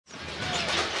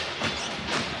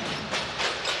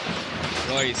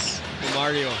Royce to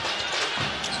Mario.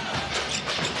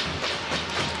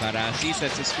 Parasi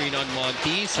sets a screen on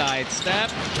Monty. Side step.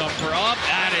 Jumper up.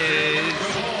 That is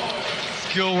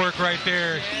skill work right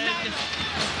there. And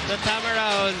the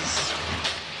Tamaraws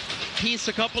piece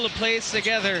a couple of plays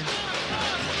together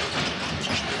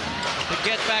to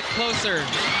get back closer.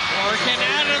 Or can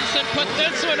Adamson put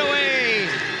this one away?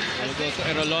 We'll go to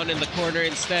Erolon in the corner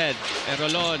instead.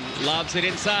 Erolon lobs it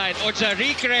inside.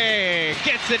 Ocharicre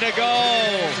gets it to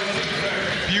go.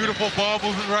 Beautiful ball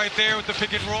movement right there with the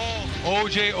pick and roll.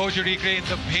 Ocharicre in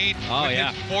the paint with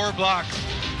his 4 blocks.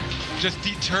 Just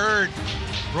deterred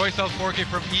Royce Alforque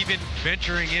from even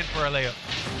venturing in for a layup.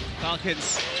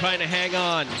 Falcons trying to hang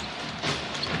on.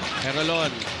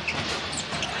 Erolon.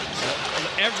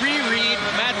 Every read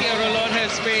Matty Erolon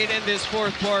has made in this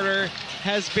fourth quarter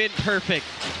has been perfect.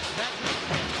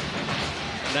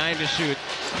 9 to shoot.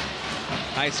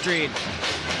 High screen.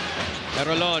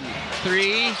 Erolon.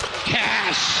 3.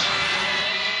 Cash!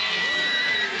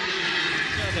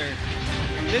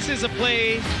 This is a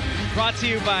play brought to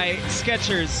you by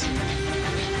Skechers.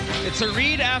 It's a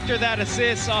read after that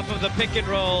assist off of the pick and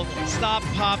roll. Stop,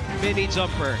 pop, mini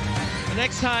jumper. The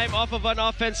next time off of an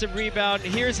offensive rebound,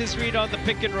 here's his read on the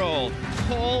pick and roll.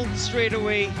 Pull,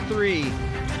 straightaway, 3.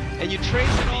 And you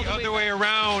trace it all the other way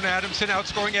around. Adamson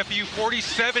outscoring FEU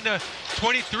 47 to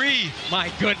 23.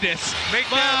 My goodness. Make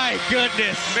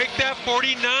that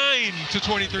 49 to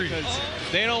 23. Because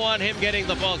they don't want him getting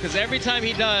the ball, because every time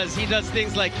he does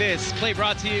things like this. Play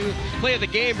of the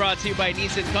game brought to you by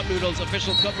Nissan Cup Noodles,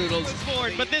 official Cup Noodles.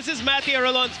 But this is Matty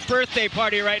Erolon's birthday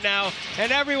party right now,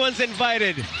 and everyone's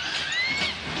invited.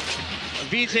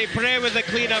 VJ Pre with the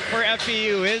cleanup for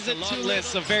FEU. Isn't a long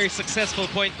list of very successful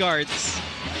point guards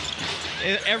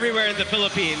everywhere in the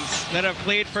Philippines that have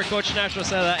played for Coach Nash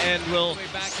Rosella and will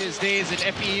back his days in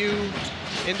FEU,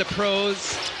 in the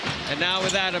pros, and now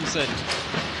with Adamson.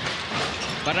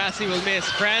 Parasi will miss.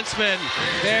 Franzman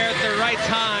there at the right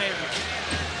time.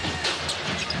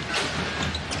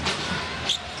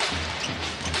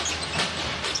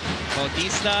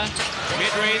 Bautista,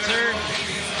 mid-ranger.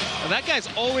 Well, that guy's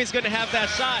always going to have that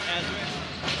shot,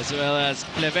 as well as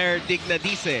Clever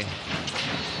Dignadice.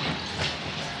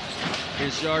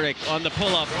 Here's Yorick on the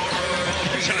pull-up.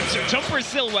 Jumper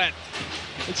still wet.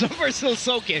 The jumper still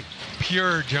soaking.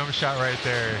 Pure jump shot right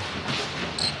there.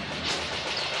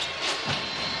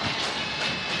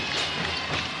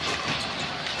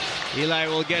 Eli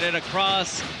will get it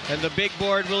across, and the big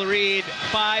board will read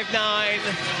 5-9,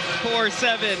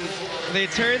 4-7. They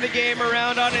turn the game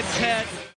around on its head.